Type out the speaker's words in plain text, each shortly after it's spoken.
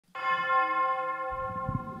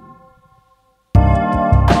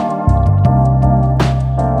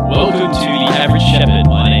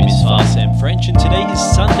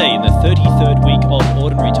23rd week of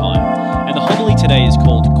Ordinary Time, and the homily today is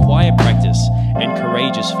called Choir Practice and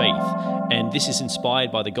Courageous Faith, and this is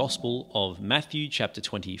inspired by the Gospel of Matthew chapter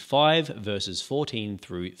 25, verses 14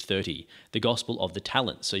 through 30, the Gospel of the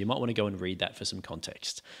Talents, so you might want to go and read that for some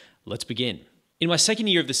context. Let's begin. In my second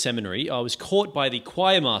year of the seminary, I was caught by the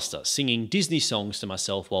choir master singing Disney songs to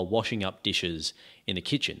myself while washing up dishes in the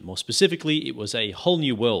kitchen. More specifically, it was A Whole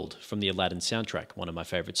New World from the Aladdin soundtrack, one of my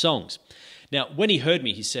favourite songs. Now, when he heard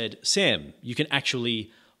me, he said, "Sam, you can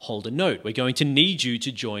actually hold a note. We're going to need you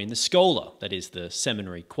to join the Schola," that is the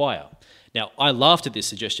seminary choir. Now, I laughed at this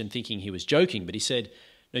suggestion thinking he was joking, but he said,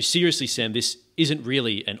 "No, seriously, Sam, this isn't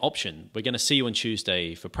really an option. We're going to see you on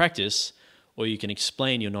Tuesday for practice, or you can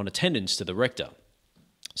explain your non-attendance to the rector."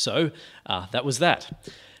 So that was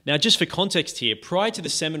that. Now, just for context here, prior to the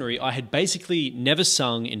seminary, I had basically never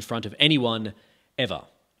sung in front of anyone ever.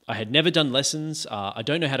 I had never done lessons. I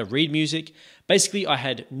don't know how to read music. Basically, I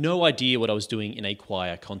had no idea what I was doing in a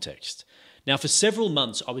choir context. Now, for several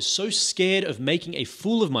months, I was so scared of making a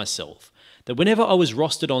fool of myself that whenever I was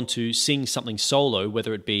rostered on to sing something solo,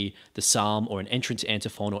 whether it be the psalm or an entrance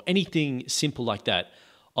antiphon or anything simple like that,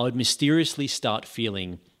 I would mysteriously start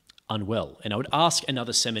feeling unwell, and I would ask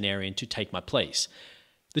another seminarian to take my place.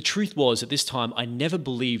 The truth was, at this time, I never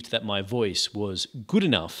believed that my voice was good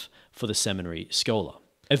enough for the seminary schola.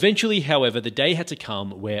 Eventually, however, the day had to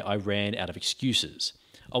come where I ran out of excuses.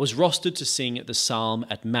 I was rostered to sing the psalm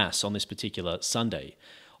at Mass on this particular Sunday.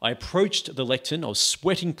 I approached the lectern, I was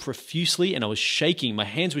sweating profusely, and I was shaking. My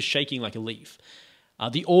hands were shaking like a leaf.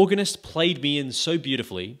 The organist played me in so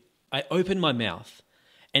beautifully. I opened my mouth,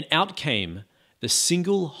 and out came the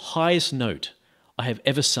single highest note I have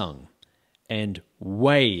ever sung, and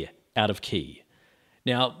way out of key.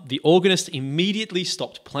 Now, the organist immediately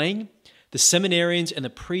stopped playing, the seminarians and the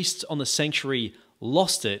priests on the sanctuary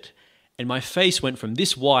lost it, and my face went from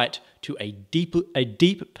this white to a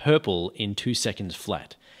deep purple in 2 seconds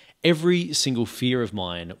flat. Every single fear of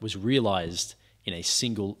mine was realized in a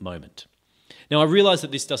single moment. Now, I realize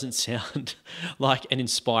that this doesn't sound like an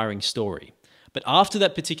inspiring story, but after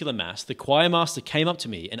that particular Mass, the choir master came up to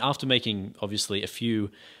me, and after making, obviously, a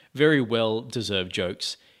few very well-deserved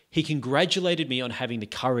jokes, he congratulated me on having the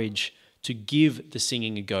courage to give the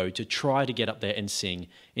singing a go, to try to get up there and sing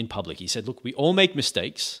in public. He said, "Look, we all make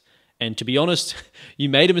mistakes, and to be honest, you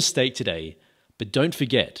made a mistake today, but don't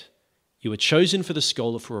forget, you were chosen for the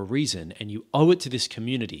Schola for a reason, and you owe it to this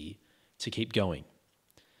community to keep going."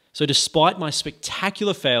 So despite my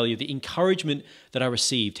spectacular failure, the encouragement that I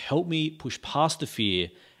received helped me push past the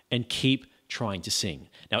fear and keep trying to sing.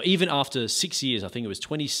 Now, even after 6 years, I think it was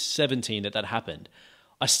 2017 that happened,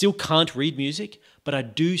 I still can't read music, but I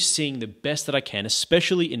do sing the best that I can,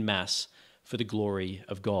 especially in Mass, for the glory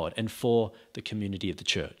of God and for the community of the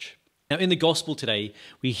church. Now, in the Gospel today,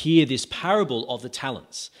 we hear this parable of the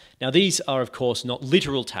talents. Now, these are, of course, not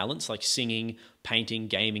literal talents like singing, painting,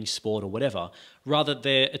 gaming, sport, or whatever. Rather,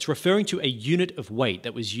 it's referring to a unit of weight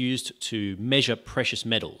that was used to measure precious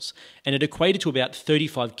metals, and it equated to about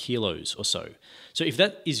 35 kilos or so. So if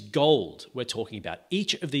that is gold we're talking about,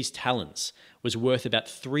 each of these talents was worth about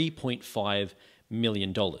 $3.5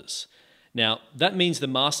 million. Now, that means the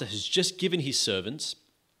master has just given his servants,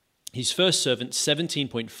 his first servant,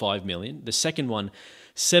 $17.5 million, the second one,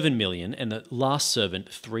 $7 million, and the last servant,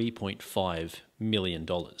 $3.5 million.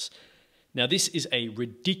 Now, this is a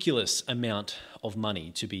ridiculous amount of money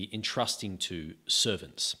to be entrusting to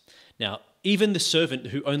servants. Now, even the servant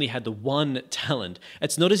who only had the one talent,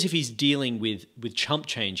 it's not as if he's dealing with chump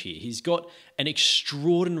change here. He's got an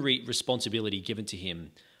extraordinary responsibility given to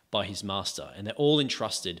him by his master, and they're all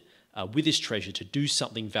entrusted with this treasure to do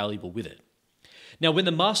something valuable with it. Now, when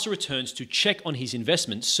the master returns to check on his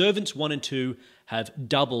investment, servants 1 and 2 have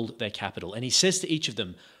doubled their capital. And he says to each of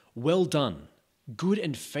them, "Well done, good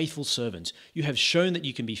and faithful servants. You have shown that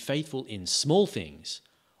you can be faithful in small things.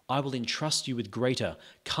 I will entrust you with greater.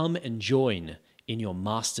 Come and join in your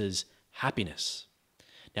master's happiness."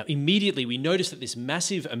 Now, immediately we notice that this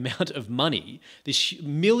massive amount of money, this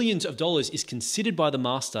millions of dollars, is considered by the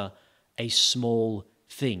master a small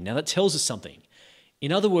thing. Now, that tells us something.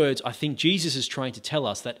 In other words, I think Jesus is trying to tell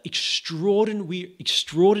us that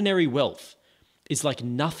extraordinary wealth is like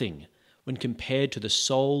nothing when compared to the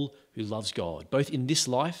soul who loves God, both in this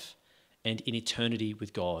life and in eternity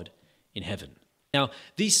with God in heaven. Now,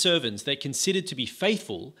 these servants, they're considered to be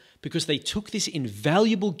faithful because they took this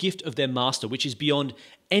invaluable gift of their master, which is beyond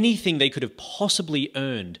anything they could have possibly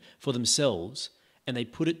earned for themselves, and they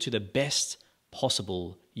put it to the best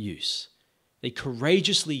possible use. They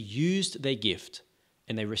courageously used their gift,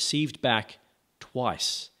 and they received back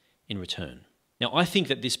twice in return. Now, I think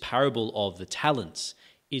that this parable of the talents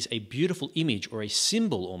is a beautiful image, or a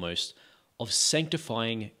symbol almost, of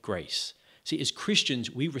sanctifying grace. See, as Christians,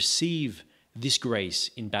 we receive this grace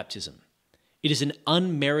in baptism. It is an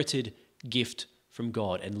unmerited gift from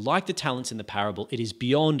God. And like the talents in the parable, it is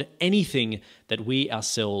beyond anything that we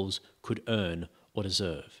ourselves could earn or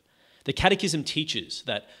deserve. The Catechism teaches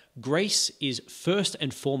that grace is first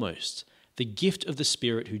and foremost the gift of the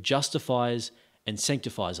Spirit who justifies and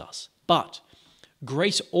sanctifies us. But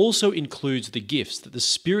grace also includes the gifts that the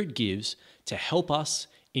Spirit gives to help us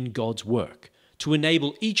in God's work, to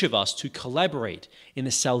enable each of us to collaborate in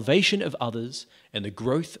the salvation of others and the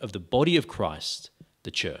growth of the body of Christ,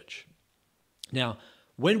 the church. Now,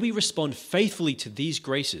 when we respond faithfully to these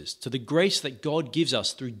graces, to the grace that God gives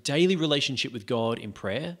us through daily relationship with God in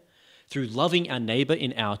prayer, through loving our neighbor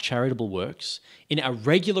in our charitable works, in our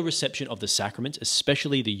regular reception of the sacraments,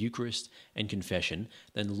 especially the Eucharist and confession,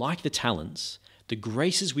 then like the talents, the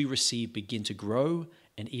graces we receive begin to grow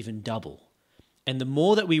and even double. And the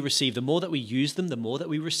more that we receive, the more that we use them, the more that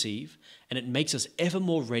we receive, and it makes us ever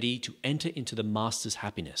more ready to enter into the Master's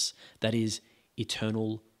happiness, that is,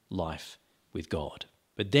 eternal life with God.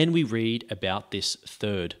 But then we read about this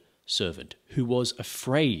third servant who was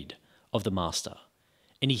afraid of the master,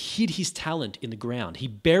 and he hid his talent in the ground. He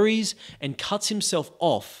buries and cuts himself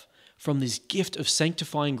off from this gift of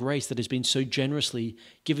sanctifying grace that has been so generously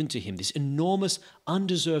given to him, this enormous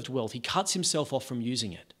undeserved wealth. He cuts himself off from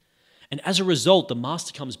using it. And as a result, the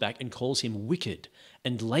master comes back and calls him wicked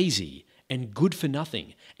and lazy and good for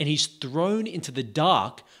nothing. And he's thrown into the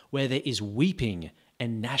dark where there is weeping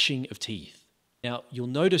and gnashing of teeth. Now, you'll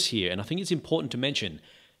notice here, and I think it's important to mention,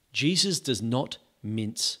 Jesus does not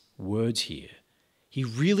mince words here. He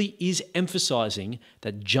really is emphasizing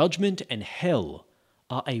that judgment and hell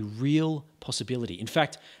are a real possibility. In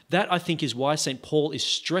fact, that I think is why St. Paul is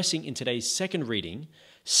stressing in today's second reading,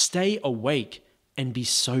 stay awake and be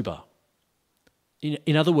sober.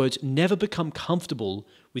 In other words, never become comfortable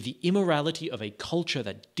with the immorality of a culture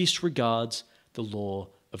that disregards the law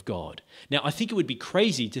of God. Now, I think it would be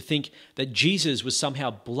crazy to think that Jesus was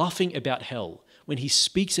somehow bluffing about hell when he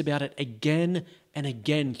speaks about it again and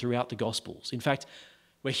again throughout the Gospels. In fact,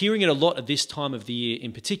 we're hearing it a lot at this time of the year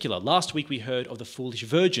in particular. Last week we heard of the foolish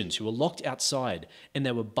virgins who were locked outside and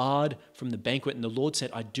they were barred from the banquet, and the Lord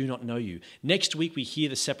said, I do not know you. Next week we hear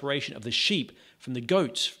the separation of the sheep from the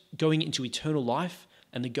goats going into eternal life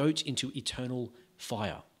and the goats into eternal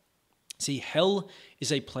fire. See, hell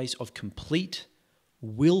is a place of complete,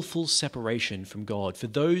 willful separation from God for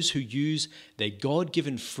those who use their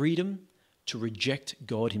God-given freedom to reject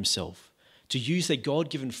God himself, to use their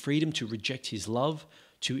God-given freedom to reject his love,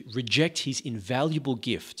 to reject his invaluable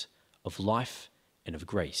gift of life and of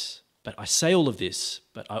grace. But I say all of this,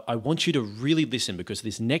 but I want you to really listen, because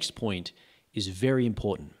this next point is very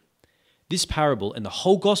important. This parable and the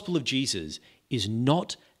whole gospel of Jesus is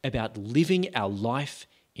not about living our life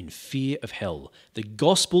in fear of hell. The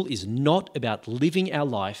gospel is not about living our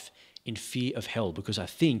life in fear of hell, because I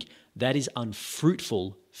think that is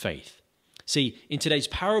unfruitful faith. See, in today's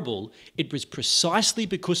parable, it was precisely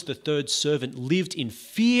because the third servant lived in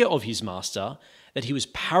fear of his master that he was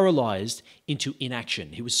paralyzed into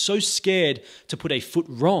inaction. He was so scared to put a foot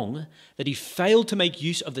wrong that he failed to make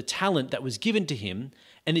use of the talent that was given to him,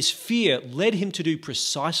 and this fear led him to do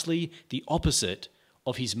precisely the opposite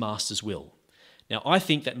of his master's will. Now, I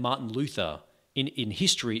think that Martin Luther in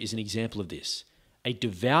history is an example of this. A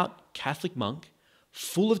devout Catholic monk,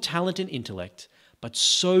 full of talent and intellect, but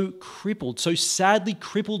so crippled, so sadly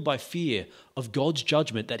crippled by fear of God's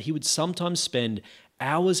judgment that he would sometimes spend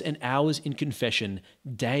hours and hours in confession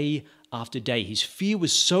day after day. His fear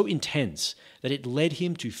was so intense that it led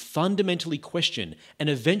him to fundamentally question and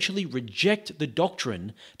eventually reject the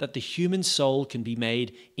doctrine that the human soul can be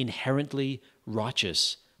made inherently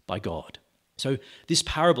righteous by God. So this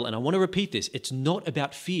parable, and I want to repeat this, it's not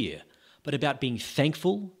about fear, but about being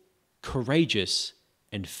thankful, courageous,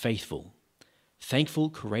 and faithful. Thankful,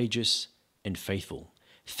 courageous, and faithful.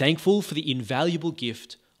 Thankful for the invaluable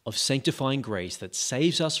gift of sanctifying grace that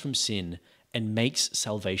saves us from sin and makes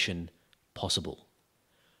salvation possible.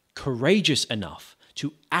 Courageous enough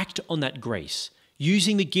to act on that grace,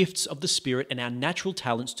 using the gifts of the Spirit and our natural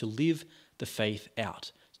talents to live the faith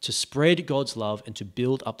out, to spread God's love and to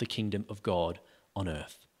build up the kingdom of God on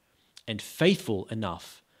earth. And faithful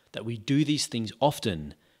enough that we do these things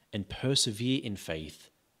often and persevere in faith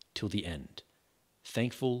till the end.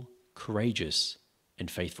 Thankful, courageous, and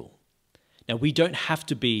faithful. Now, we don't have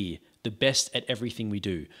to be the best at everything we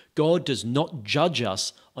do. God does not judge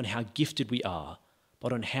us on how gifted we are,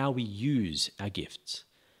 but on how we use our gifts.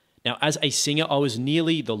 Now, as a singer, I was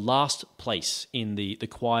nearly the last place in the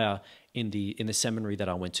choir in the seminary that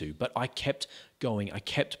I went to, but I kept going. I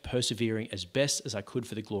kept persevering as best as I could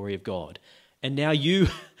for the glory of God. And now you,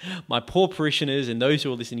 my poor parishioners and those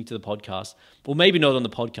who are listening to the podcast, well, maybe not on the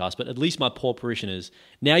podcast, but at least my poor parishioners,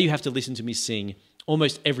 now you have to listen to me sing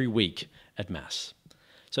almost every week at Mass.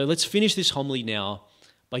 So let's finish this homily now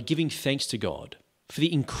by giving thanks to God for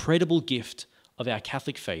the incredible gift of our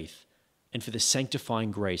Catholic faith and for the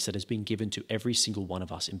sanctifying grace that has been given to every single one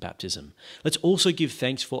of us in baptism. Let's also give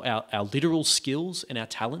thanks for our literal skills and our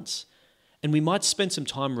talents, and we might spend some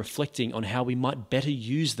time reflecting on how we might better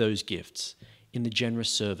use those gifts in the generous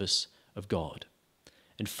service of God.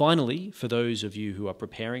 And finally, for those of you who are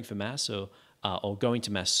preparing for Mass or going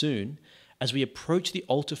to Mass soon, as we approach the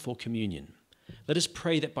altar for communion, let us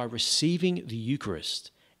pray that by receiving the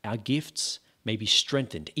Eucharist, our gifts may be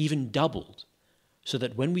strengthened, even doubled, so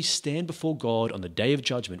that when we stand before God on the day of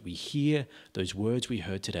judgment, we hear those words we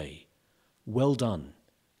heard today. Well done,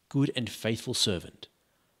 good and faithful servant.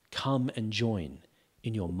 Come and join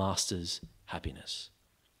in your Master's happiness.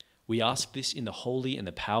 We ask this in the holy and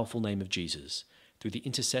the powerful name of Jesus, through the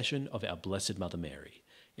intercession of our Blessed Mother Mary,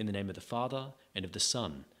 in the name of the Father, and of the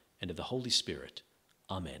Son, and of the Holy Spirit.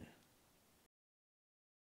 Amen.